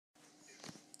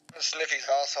Sniffy's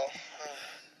asshole.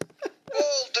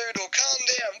 Whoa, Doodle, calm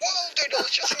down. Whoa, Doodle,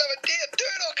 it's just another deer.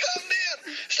 Doodle, calm down.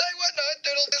 Say what? No,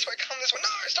 Doodle, this way, come this way. No,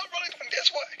 stop running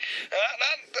this way.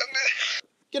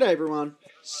 G'day everyone,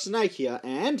 Snake here,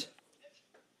 and...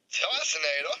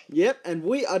 Tysanator. Yep, and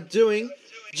we are doing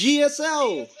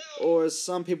GSL, or as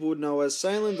some people would know as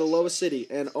Sailing the Lower City,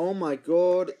 and oh my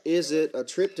god, is it a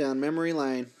trip down memory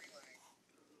lane.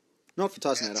 Not for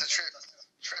Tysanator. It's a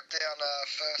trip down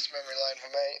first memory lane for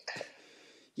me.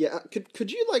 Yeah,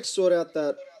 could you like sort out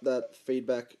that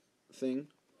feedback thing?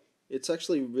 It's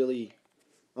actually really...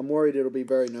 I'm worried it'll be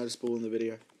very noticeable in the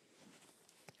video.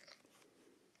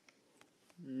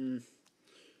 Better?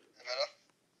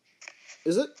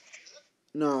 Is it?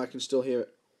 No, I can still hear it.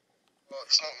 Well,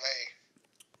 it's not me.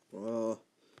 Well,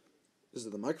 is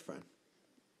it the microphone?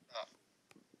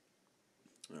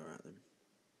 No. Alright then.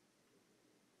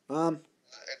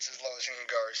 It's as low as you can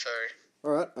go, so...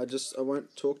 Alright, I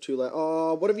won't talk too loud.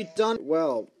 Oh, what have you done?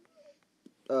 Well,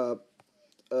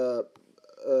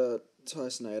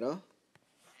 Tysanator.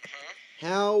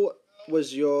 How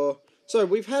was your... So,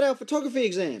 we've had our photography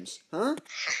exams, huh?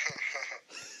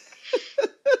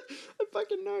 I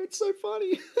fucking know, it's so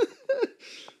funny.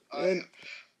 I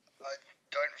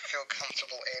don't feel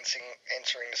comfortable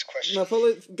answering this question. No,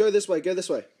 go this way,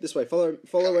 follow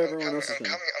where everyone else is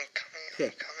going. I'm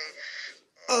coming.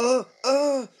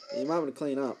 You might want to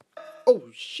clean up.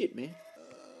 Oh, shit, man.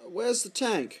 Where's the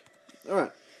tank?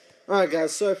 Alright,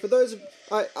 guys, so for those of...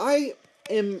 I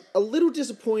am a little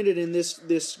disappointed in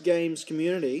this game's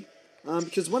community,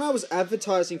 because when I was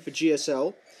advertising for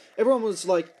GSL, everyone was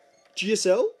like,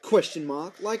 GSL? Question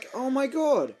mark. Like, oh my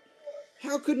god.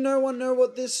 How could no one know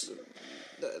what this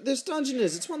dungeon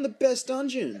is? It's one of the best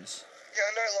dungeons. Yeah,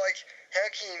 I know, like, how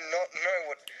can you not know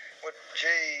what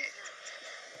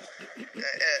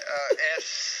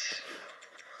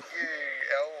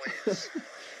GSUL is?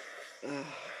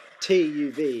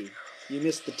 TUV. You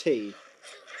missed the T.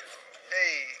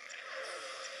 Hey.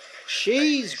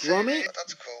 She's grommet.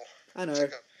 That's cool. I know.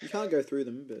 You can't go through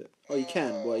them, but... Oh, you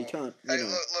can. Well, you can't, you know.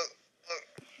 Look.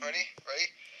 Ready?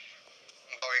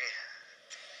 I'm going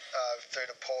through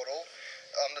the portal.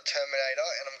 I'm the Terminator,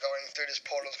 and I'm going through this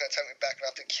portal. It's going to take me back, and I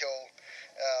have to kill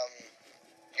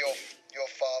your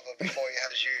father before he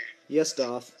has you. Yes,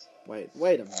 Darth. Wait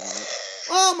a minute.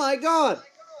 Oh my god!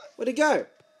 Where'd he go?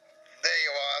 There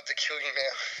you are. I have to kill you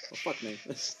now. Oh, fuck me.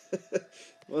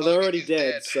 Well, they're already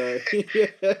dead, so...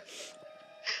 yeah.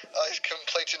 I've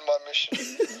completed my mission.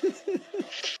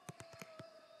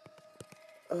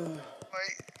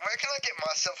 Wait, where can I get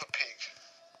myself a pig?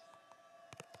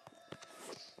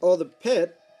 Oh, the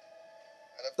pet?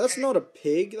 That's not a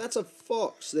pig, that's a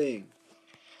fox thing.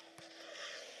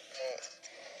 Well,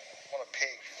 I want a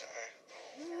pig,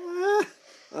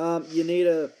 so...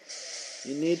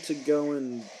 You need to go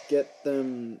and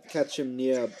catch them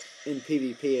near in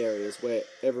PvP areas where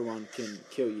everyone can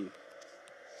kill you.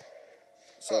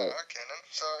 So, okay then.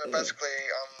 So yeah. basically,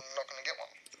 I'm not going to get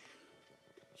one.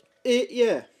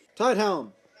 Yeah. Tight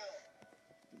helm.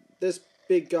 This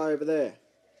big guy over there.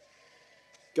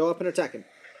 Go up and attack him.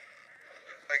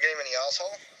 I gave him any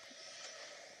asshole.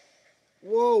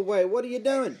 Whoa, wait, what are you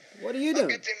doing? What are you doing?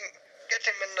 Get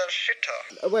him in the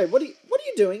shitter. Wait, what are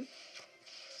you doing?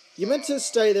 You meant to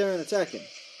stay there and attack him.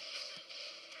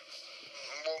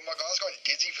 Well, my guy's going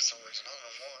dizzy for some reason. I don't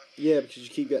know why. Yeah, because you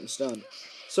keep getting stunned.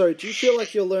 So, do you feel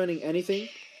like you're learning anything?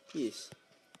 Yes.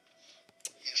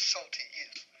 You're salty,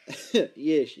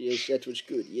 yes, that was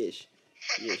good, yes.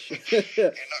 You're not going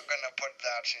to put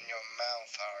that in your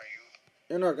mouth, are you?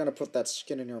 You're not going to put that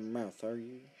skin in your mouth, are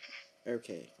you?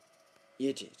 Okay.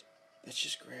 You did. That's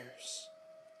just gross.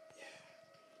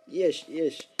 Yeah. Yes,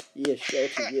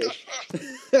 salty, yes.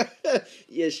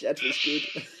 Yes, that was good.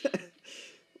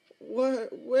 Where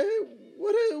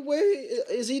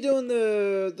is he doing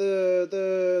the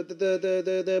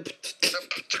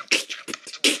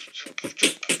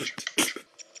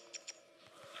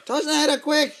Tysanator,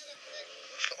 quick!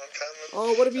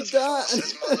 Oh, what have you done?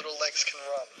 As my little legs can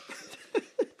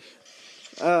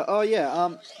run. Oh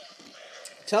yeah.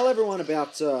 Tell everyone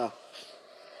about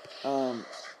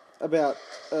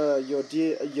your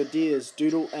dears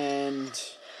Doodle and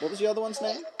what was the other one's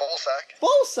name?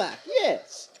 Ballsack.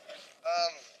 Yes.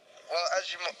 Well,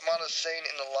 as you might have seen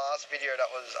in the last video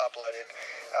that was uploaded,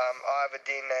 I have a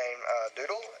deer named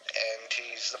Doodle, and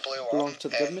he's the blue one. Belongs to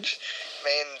the government.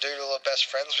 Me and Doodle are best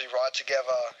friends. We ride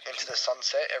together into the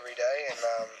sunset every day, and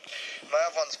my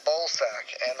other one's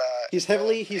Ballsack, and he's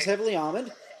heavily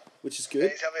armored, which is good.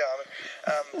 Yeah, he's heavily armored.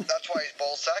 That's why he's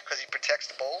Ballsack, because he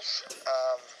protects the balls.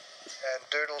 And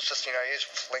Doodle's just, he just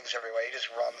flings everywhere. He just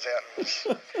runs out and just...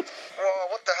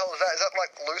 Whoa, what the hell is that? Is that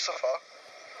like Lucifer?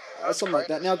 Something like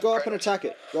that. Now go up and attack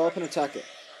it. Go up and attack it.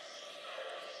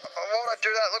 Why would I do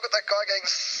that? Look at that guy getting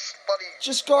bloody...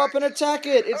 Just go up and attack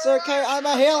it. It's okay. I'm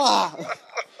a healer.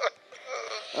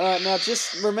 Alright, now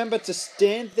just remember to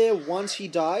stand there once he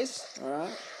dies.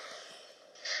 Alright.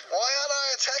 Why aren't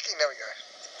I attacking? There we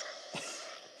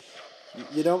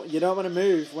go. You don't want to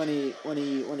move when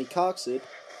he carks it.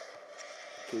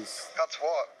 Cause Cuts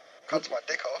what? Cuts my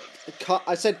dick off.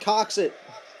 I said carks it.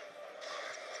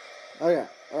 Okay.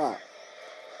 Alright.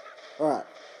 Alright.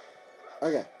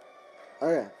 Okay.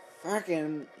 Okay.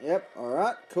 Fucking yep.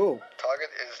 Alright. Cool. Target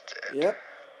is dead. Yep.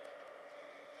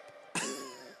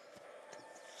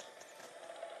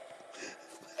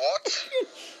 What?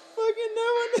 Fucking no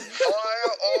one.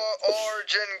 Fire or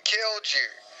origin killed you.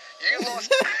 You lost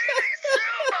silver.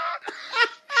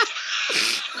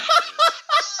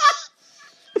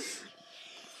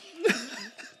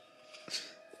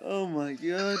 Oh my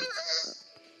god.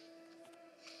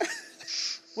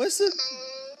 Where's the...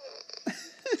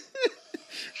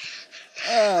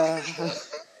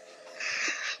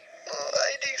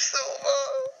 Lady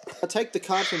Silver. I'll take the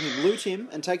card from him. Loot him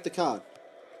and take the card.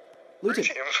 Loot him.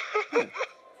 Yeah.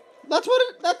 That's what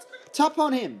it... That's... Tap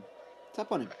on him.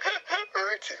 Tap on him.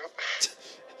 Root him.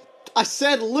 I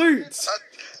said loot!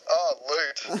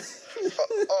 Loot.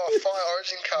 Fire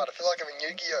origin card. I feel like I'm in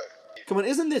Yu-Gi-Oh! Come on,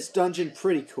 isn't this dungeon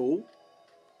pretty cool?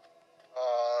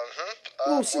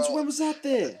 Oh, since when was that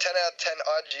there? 10 out of 10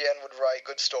 IGN would rate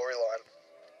good storyline.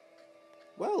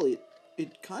 Well,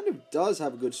 it kind of does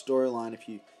have a good storyline if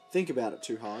you think about it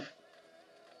too hard.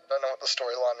 Don't know what the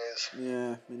storyline is.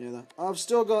 Yeah, me neither. I've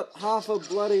still got half a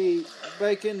bloody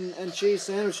bacon and cheese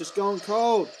sandwich just going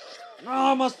cold. No,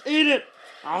 I must eat it!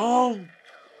 Mm.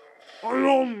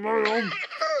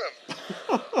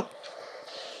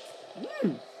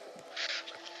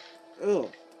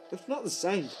 Ugh, it's not the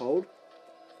same cold.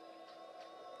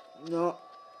 No.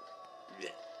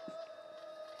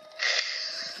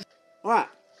 Alright.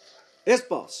 This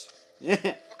boss. Yeah. Look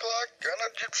like an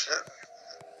Egyptian.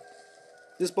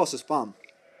 This boss is fun.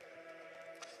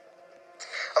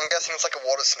 I'm guessing it's like a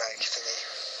water snake thingy.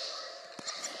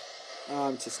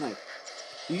 It's a snake.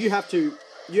 You have to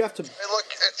Hey, look,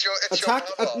 it's your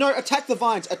attack. brother. No, attack the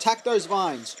vines. Attack those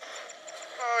vines.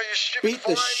 Oh, you stupid Beat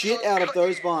the vines, shit I'll out of cut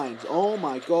those you. vines. Oh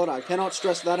my god, I cannot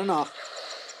stress that enough.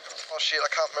 Oh shit, I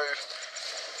can't move.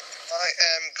 I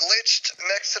am glitched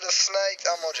next to the snake.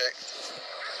 I'm logic.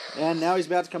 And now he's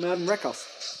about to come out and wreck us.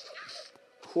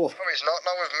 Whoa. Oh, he's not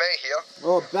with me here.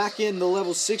 Oh, back in the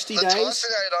level 60 The days.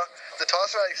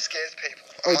 Tysanator scares people.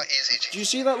 Oh, my ears itchy. Do you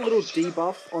see that little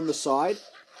debuff on the side?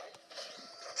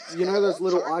 You know those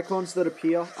little icons that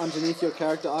appear underneath your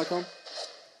character icon?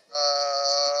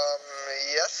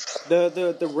 Yes.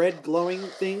 The red glowing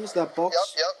things, that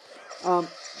box? Yep.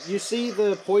 You see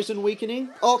the poison weakening?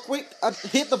 Oh, quick!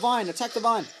 Hit the vine! Attack the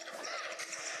vine!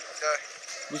 Yeah.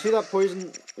 You see that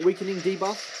poison weakening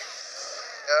debuff?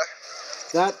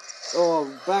 Yeah. That,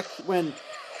 back when,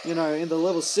 in the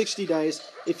level 60 days,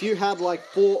 if you had like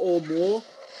 4 or more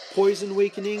poison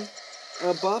weakening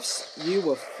buffs, you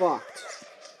were fucked.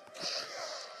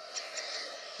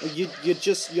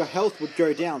 Your health would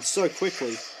go down so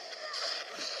quickly.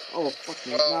 Oh, fuck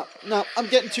me. No, I'm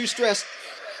getting too stressed.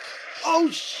 Oh,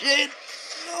 shit!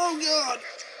 Oh, God!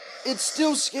 It's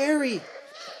still scary!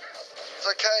 It's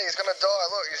okay, he's gonna die.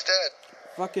 Look, he's dead.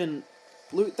 Fucking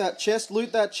loot that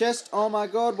chest. Oh my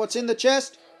god, what's in the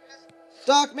chest?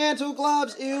 Dark mantle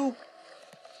gloves, ew!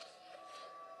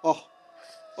 Oh.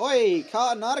 Oi,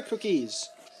 Tysanator cookies!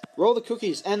 Roll the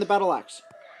cookies and the battle axe.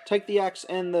 Take the axe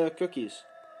and the cookies.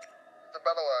 The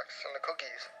battle axe and the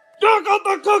cookies. I got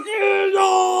the cookies!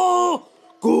 Oh!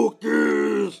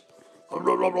 Cookies! Oh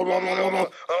no, oh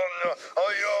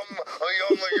yum.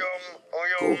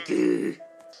 Cookie!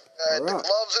 The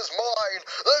gloves is mine!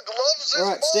 The gloves is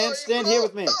Alright, mine! stand here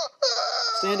with me.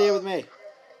 Stand here with me.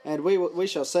 And we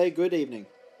shall say good evening.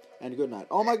 And good night.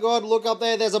 Oh my god, look up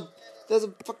there, there's a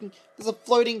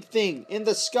floating thing in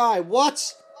the sky.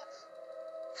 What?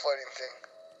 Floating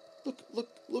thing.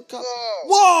 Look up. Whoa!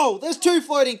 Whoa! There's 2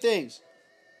 floating things.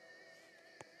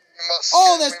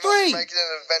 There's 3. Make it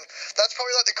an event. That's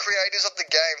probably like the creators of the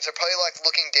game, so probably like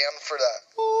looking down for that.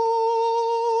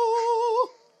 Oh.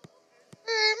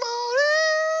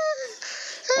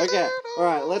 Okay,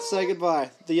 alright, let's say goodbye.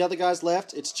 The other guys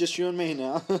left, it's just you and me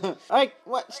now. Hey,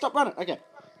 what? Stop running. Okay,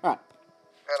 alright.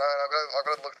 I've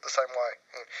got to look the same way.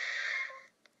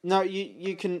 No,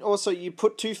 you can also, you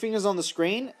put 2 fingers on the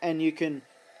screen, and you can,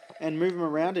 move them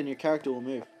around, and your character will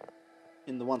move.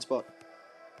 In the one spot.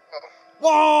 Oh.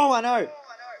 Whoa, I know!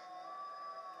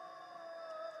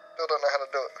 Still don't know how to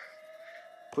do it.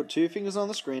 Put 2 fingers on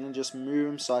the screen and just move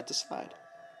them side to side.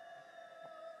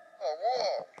 Oh,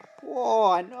 whoa.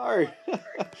 Whoa, I know.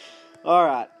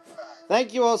 Alright.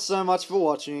 Thank you all so much for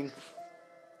watching.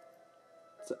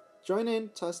 So, join in,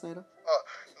 Tysanator.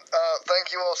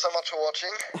 Thank you all so much for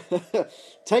watching.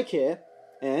 Take care,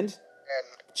 and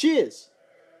cheers.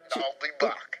 I'll be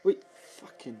back. Wait,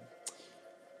 fucking...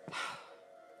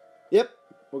 Yep,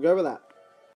 we'll go with that.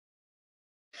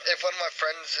 If one of my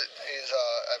friends is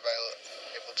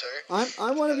able to.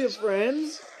 I'm one of your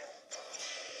friends.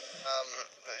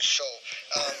 Sure.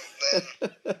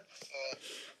 Then...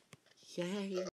 Yay.